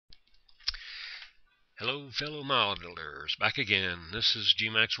Hello fellow modelers, back again. This is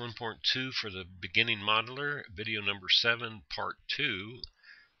Gmax 1.2 for the beginning modeler, video number 7, part 2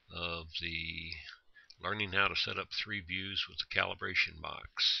 of the learning how to set up 3 views with the calibration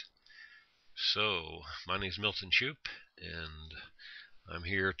box. So, my name is Milton Shupe, and I'm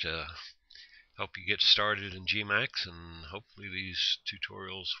here to help you get started in Gmax, and hopefully these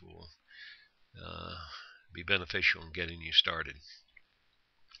tutorials will be beneficial in getting you started.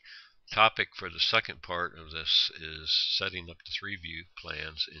 Topic for the second part of this is setting up the 3 view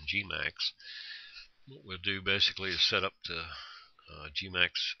plans in Gmax. What we'll do basically is set up the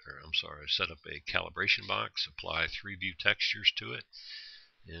set up a calibration box, apply 3 view textures to it,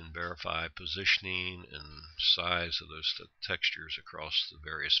 and verify positioning and size of those textures across the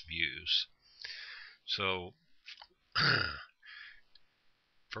various views. So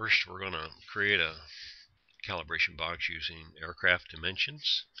first we're going to create a calibration box using aircraft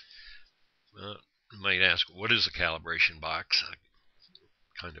dimensions. You might ask, what is a calibration box? I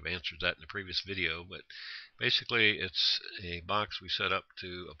kind of answered that in the previous video, but basically it's a box we set up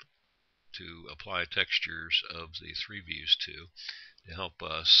to apply textures of the 3 views to help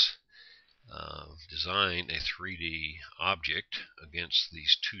us design a 3D object against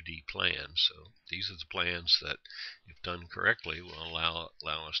these 2D plans. So these are the plans that, if done correctly, will allow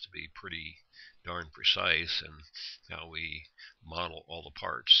us to be pretty darn precise in how we model all the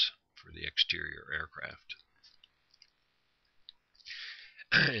parts for the exterior aircraft.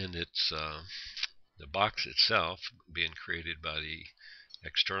 And it's the box itself being created by the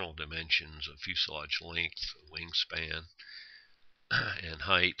external dimensions of fuselage length, wingspan, and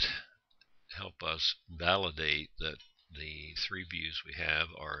height help us validate that the 3 views we have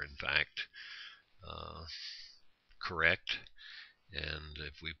are in fact correct, and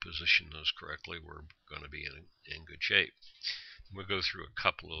if we position those correctly, we're going to be in good shape. We'll go through a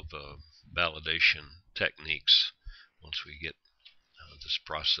couple of validation techniques once we get this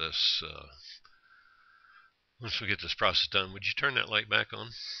process done. Would you turn that light back on?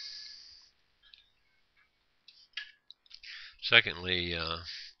 Secondly,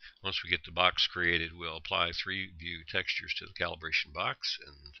 once we get the box created, we'll apply 3 view textures to the calibration box,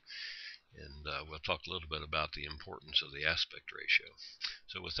 and we'll talk a little bit about the importance of the aspect ratio.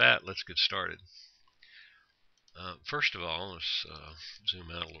 So with that, let's get started. First of all, let's zoom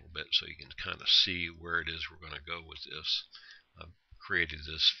out a little bit so you can kind of see where it is we're going to go with this. I've created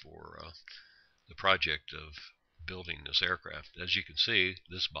this for the project of building this aircraft. As you can see,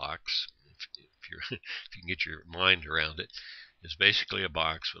 this box, if you can get your mind around it, is basically a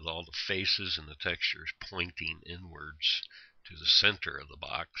box with all the faces and the textures pointing inwards to the center of the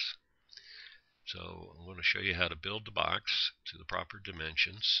box. So I'm going to show you how to build the box to the proper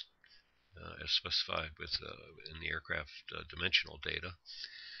dimensions as specified in the aircraft dimensional data.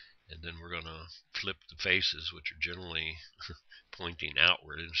 And then we're going to flip the faces, which are generally pointing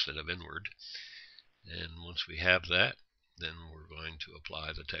outward instead of inward. And once we have that, then we're going to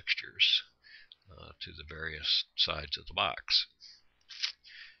apply the textures to the various sides of the box.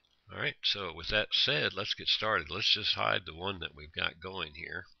 Alright, so with that said, let's get started. Let's just hide the one that we've got going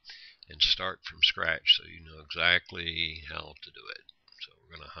here and start from scratch so you know exactly how to do it. So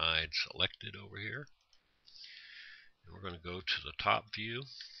we're going to hide selected over here, and we're going to go to the top view,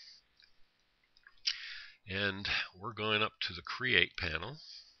 and we're going up to the create panel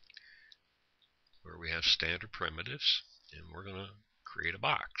where we have standard primitives, and we're going to create a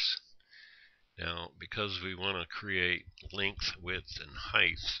box. Now, because we want to create length, width, and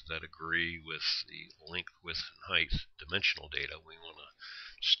height that agree with the length, width, and height dimensional data, we want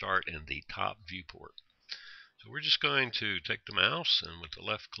to start in the top viewport. So we're just going to take the mouse, and with the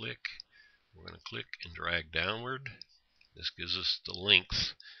left click, we're going to click and drag downward. This gives us the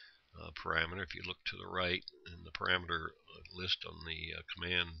length parameter. If you look to the right in the parameter list on the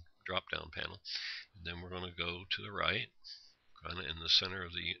command drop-down panel, and then we're going to go to the right, kind of in the center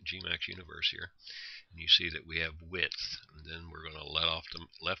of the Gmax universe here, and you see that we have width. And then we're going to let off the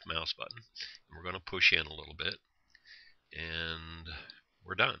left mouse button, and we're going to push in a little bit, and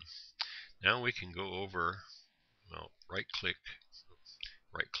we're done. Now we can go over, well, right click,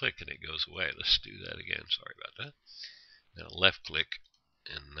 and it goes away. Let's do that again. Sorry about that. Now left click,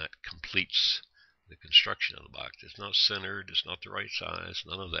 and that completes the construction of the box. It's not centered, it's not the right size,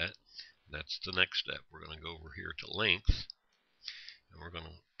 none of that. That's the next step. We're going to go over here to length, and we're going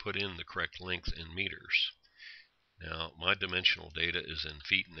to put in the correct length in meters. Now my dimensional data is in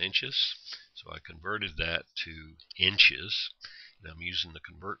feet and inches, so I converted that to inches, and I'm using the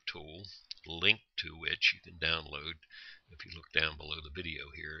convert tool, link to which you can download. If you look down below the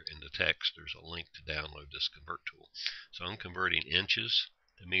video here in the text, there's a link to download this convert tool. So I'm converting inches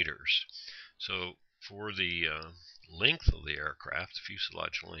to meters. So For the length of the aircraft, the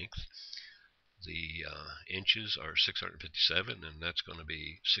fuselage length, the inches are 657, and that's going to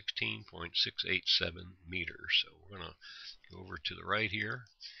be 16.687 meters. So we're going to go over to the right here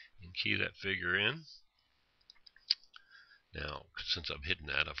and key that figure in. Now, since I've hidden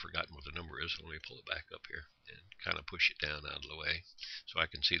that, I've forgotten what the number is. So let me pull it back up here and kind of push it down out of the way so I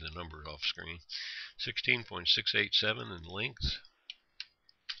can see the number off screen. 16.687 in length.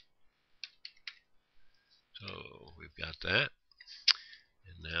 So we've got that.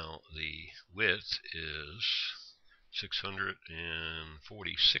 And now the width is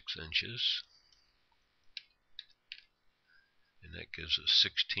 646 inches. And that gives us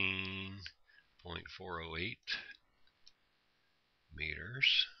 16.408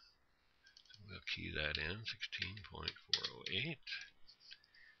 meters. We'll key that in, 16.408.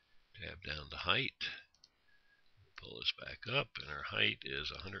 Tab down to height. Pull this back up, and our height is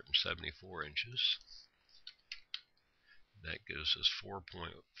 174 inches. That gives us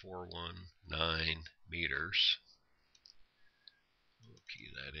 4.419 meters. We'll key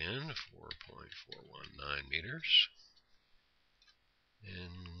that in, 4.419 meters.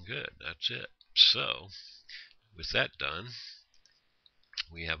 And good, that's it. So, with that done,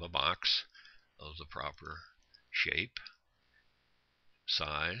 we have a box of the proper shape,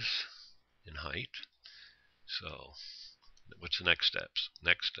 size, and height. So, what's the next steps?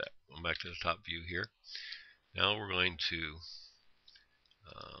 Next step, going back to the top view here. Now we're going to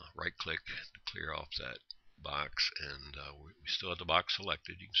right click to clear off that box, and we still have the box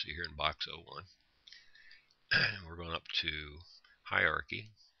selected. You can see here in box 01. We're going up to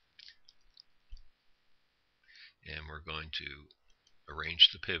hierarchy, and we're going to arrange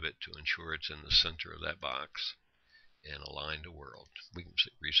the pivot to ensure it's in the center of that box and align to world. We can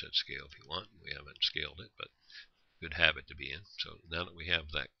reset scale if you want. We haven't scaled it, but good habit to be in. So now that we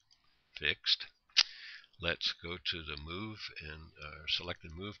have that fixed, let's go to the move and select the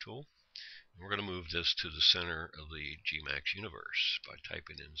move tool. We're going to move this to the center of the Gmax universe by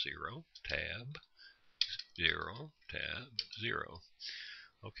typing in 0, tab, 0, tab, 0.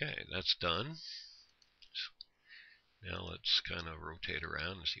 Okay, that's done. Now let's kind of rotate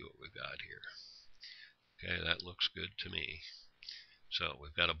around and see what we've got here. Okay, that looks good to me. So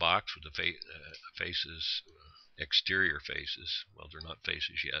we've got a box with the faces, exterior faces. Well, they're not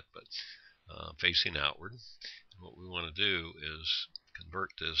faces yet, but facing outward. And what we want to do is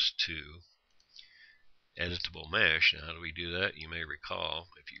convert this to editable mesh. Now, how do we do that? You may recall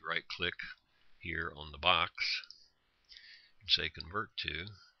if you right click here on the box and say convert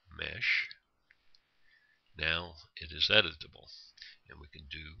to mesh, now it is editable and we can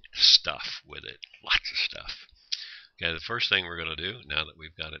do stuff with it, lots of stuff. Okay, the first thing we're going to do now that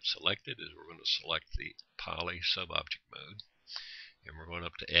we've got it selected is we're going to select the poly subobject mode, and we're going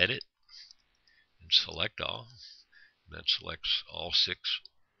up to edit and select all, and that selects all 6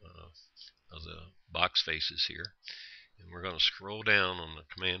 of the box faces here. And we're going to scroll down on the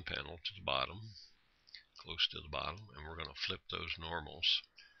command panel to the bottom, close to the bottom, and we're going to flip those normals.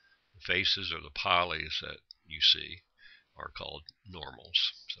 The faces or the polys that you see are called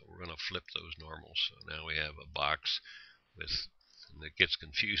normals. So we're going to flip those normals. So now we have a box with, and it gets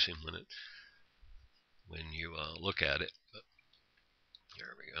confusing when you look at it. But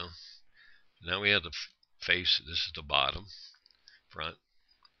there we go. Now we have the face. This is the bottom, front.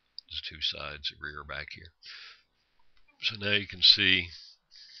 There's 2 sides, the rear back here. So now you can see,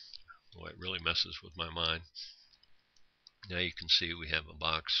 boy, it really messes with my mind. Now you can see we have a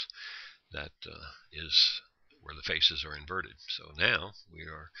box that is where the faces are inverted. So now we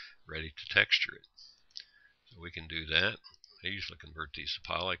are ready to texture it. So we can do that. I usually convert these to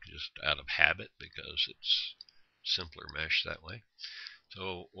poly just out of habit because it's simpler mesh that way.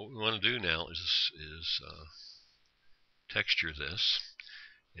 So what we want to do now is texture this.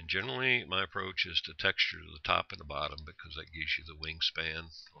 And generally my approach is to texture the top and the bottom because that gives you the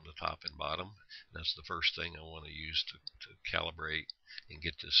wingspan on the top and bottom. And that's the first thing I want to use to calibrate and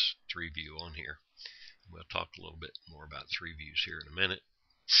get this 3 view on here. We'll talk a little bit more about 3 views here in a minute.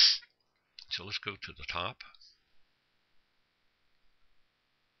 So let's go to the top.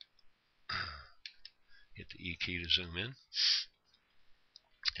 Hit the E key to zoom in.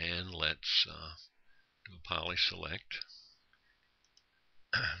 And let's do a poly select.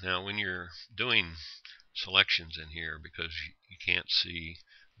 Now when you're doing selections in here, because you can't see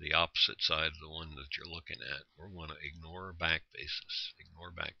the opposite side of the one that you're looking at, we're going to ignore back faces.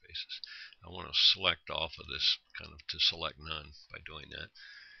 Ignore back faces. I want to select off of this kind of to select none by doing that.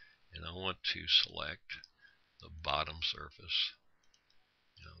 And I want to select the bottom surface.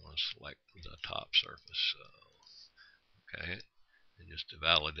 And I want to select the top surface. So, okay. And just to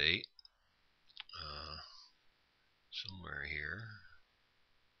validate, somewhere here.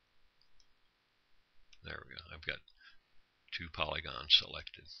 There we go. I've got 2 polygons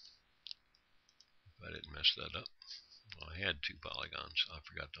selected. If I didn't mess that up. Well, I had 2 polygons. I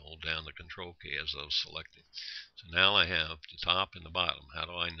forgot to hold down the control key as those selected. So now I have the top and the bottom. How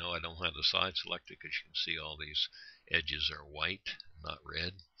do I know I don't have the side selected? Because you can see all these edges are white, not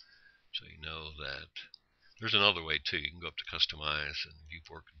red. So you know that. There's another way too. You can go up to Customize and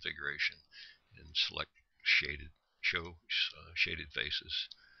Viewport Configuration and select shaded faces,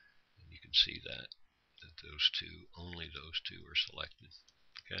 and you can see that only those two are selected.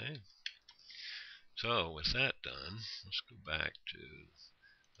 Okay. So with that done, let's go back to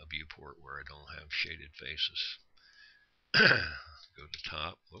a viewport where I don't have shaded faces. Go to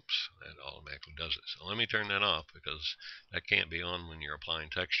top. Whoops, that automatically does it. So let me turn that off, because that can't be on when you're applying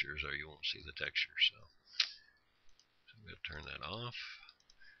textures, or you won't see the texture. So I'm going to turn that off.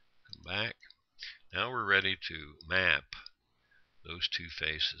 Come back. Now we're ready to map those 2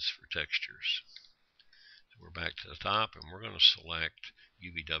 faces for textures. So we're back to the top, and we're going to select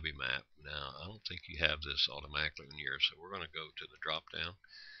UVW map. Now, I don't think you have this automatically in yours, so we're going to go to the drop down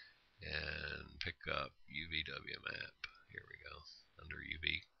and pick up UVW map. Here we go, under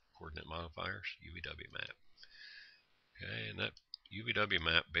UV coordinate modifiers, UVW map. Okay, and that UVW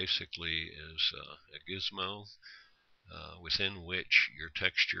map basically is a gizmo within which your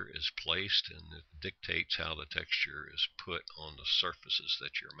texture is placed, and it dictates how the texture is put on the surfaces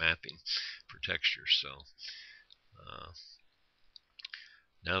that you're mapping for textures. So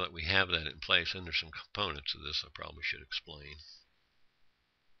now that we have that in place, and there's some components of this I probably should explain.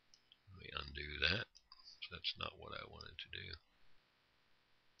 Let me undo that. So that's not what I wanted to do.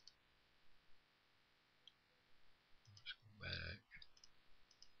 Let's go back.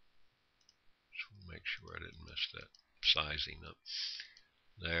 Just want to make sure I didn't mess that sizing up.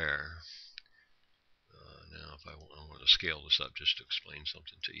 There. Now if I want to scale this up just to explain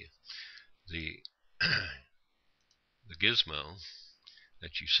something to you. The gizmo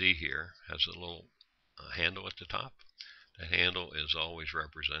that you see here has a little handle at the top. The handle is always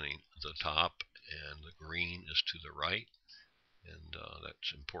representing the top, and the green is to the right. And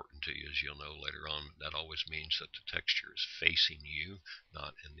that's important to you, as you'll know later on. That always means that the texture is facing you,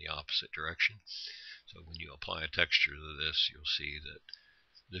 not in the opposite direction. So when you apply a texture to this, you'll see that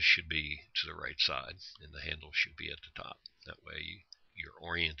this should be to the right side, and the handle should be at the top. That way you're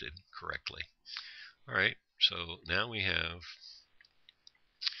oriented correctly. All right, so now we have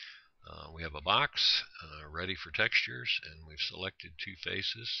a box ready for textures, and we've selected 2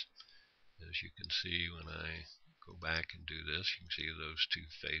 faces. As you can see, when I go back and do this, you can see those 2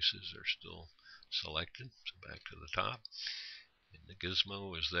 faces are still selected. So back to the top, and the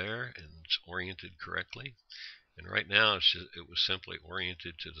gizmo is there, and it's oriented correctly. And right now it was simply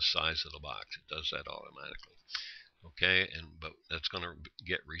oriented to the size of the box. It does that automatically. Okay, but that's going to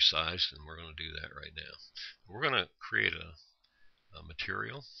get resized, and we're going to do that right now. We're going to create a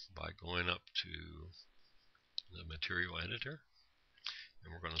material by going up to the material editor,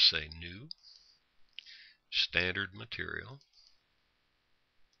 and we're going to say new, standard material,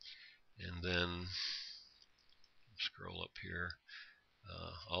 and then scroll up here.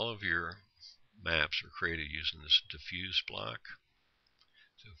 All of your maps are created using this diffuse block.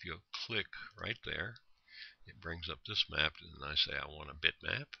 So if you click right there, it brings up this map, and then I say I want a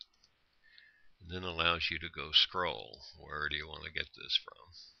bitmap, and then allows you to go scroll. Where do you want to get this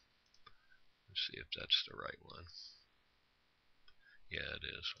from? Let's see if that's the right one. Yeah, it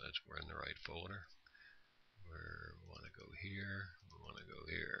is. We're in the right folder. We want to go here. We want to go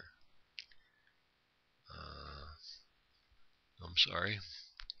here. I'm sorry,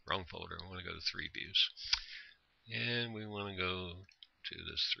 wrong folder. I want to go to 3 views, and we want to go to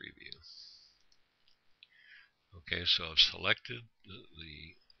this 3 view. Okay, so I've selected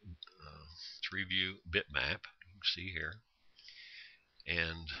the 3 view bitmap. You can see here,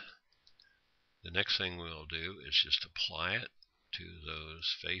 and the next thing we'll do is just apply it to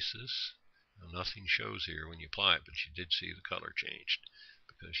those faces. Now, nothing shows here when you apply it, but you did see the color changed,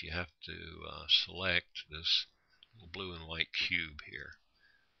 because you have to select this little blue and white cube here,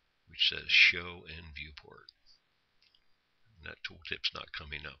 which says Show in Viewport. And that tooltip's not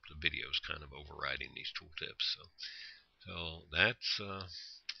coming up. The video's kind of overriding these tooltips. So that's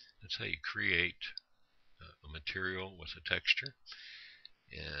how you create a material with a texture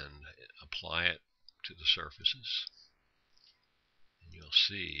and apply it to the surfaces. And you'll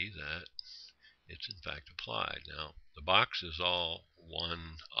see that it's in fact applied. Now, the box is all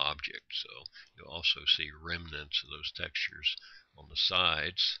one object, so you'll also see remnants of those textures on the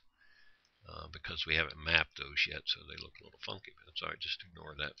sides because we haven't mapped those yet, so they look a little funky, but it's alright, just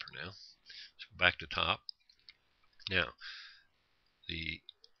ignore that for now. Let's go back to top. Now, the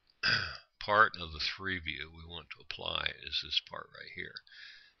part of the 3 view we want to apply is this part right here.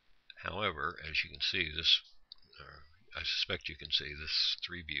 However, as you can see, I suspect you can see this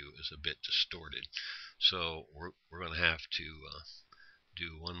 3 view is a bit distorted. So we're going to have to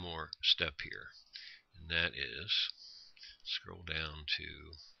do one more step here, and that is scroll down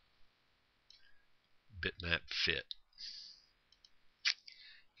to bitmap fit.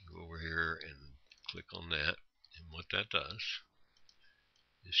 Go over here and click on that, and what that does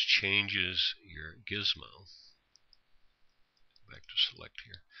is changes your gizmo. Back to select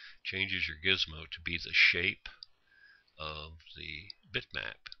here. Changes your gizmo to be the shape of the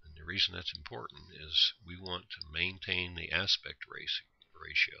bitmap. And the reason that's important is we want to maintain the aspect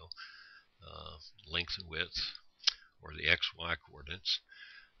ratio, length and width, or the XY coordinates,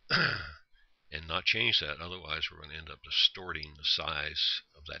 and not change that. Otherwise, we're going to end up distorting the size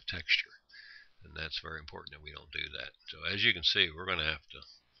of that texture. And that's very important that we don't do that. So as you can see, we're going to have to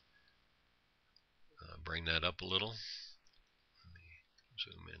bring that up a little. Let me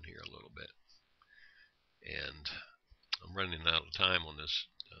zoom in here a little bit. And I'm running out of time on this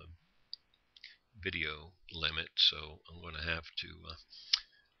video limit, so I'm going to have to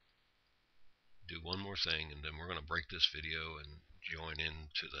do one more thing, and then we're going to break this video and join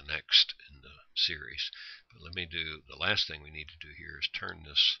into the next in the series. But let me do the last thing we need to do here is turn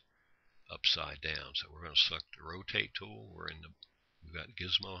this upside down. So we're going to select the rotate tool. We've got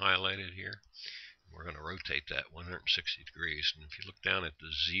gizmo highlighted here. We're going to rotate that 160 degrees, and if you look down at the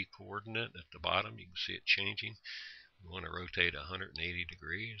Z coordinate at the bottom, you can see it changing. We want to rotate 180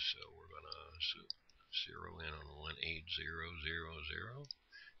 degrees, so we're going to zero in on 18000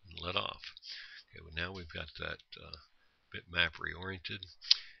 and let off. Okay, well, now we've got that bitmap reoriented,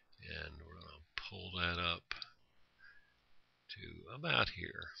 and we're going to pull that up to about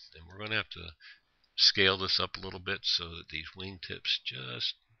here. And we're going to have to scale this up a little bit so that these wingtips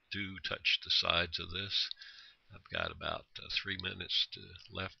just do touch the sides of this. I've got about 3 minutes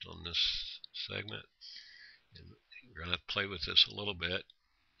left on this segment, and we're going to have to play with this a little bit.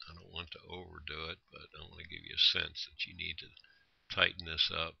 I don't want to overdo it, but I want to give you a sense that you need to tighten this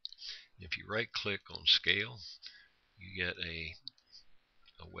up. If you right click on scale, you get a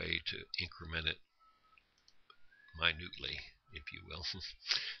way to increment it minutely, if you will. So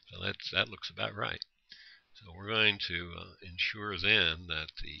that looks about right. So we're going to ensure then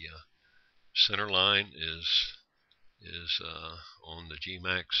that the center line is on the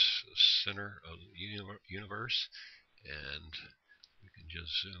Gmax center of the universe, and we can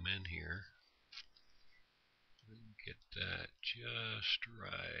just zoom in here and get that just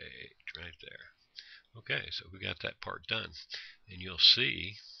right there. Okay, so we got that part done, and you'll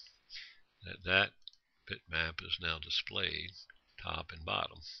see that bitmap is now displayed top and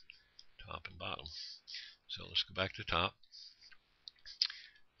bottom. So let's go back to top,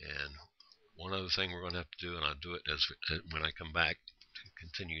 and one other thing we're going to have to do, and I'll do it when I come back to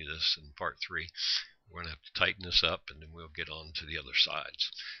continue this in part 3, we're going to have to tighten this up, and then we'll get on to the other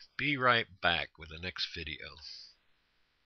sides. Be right back with the next video.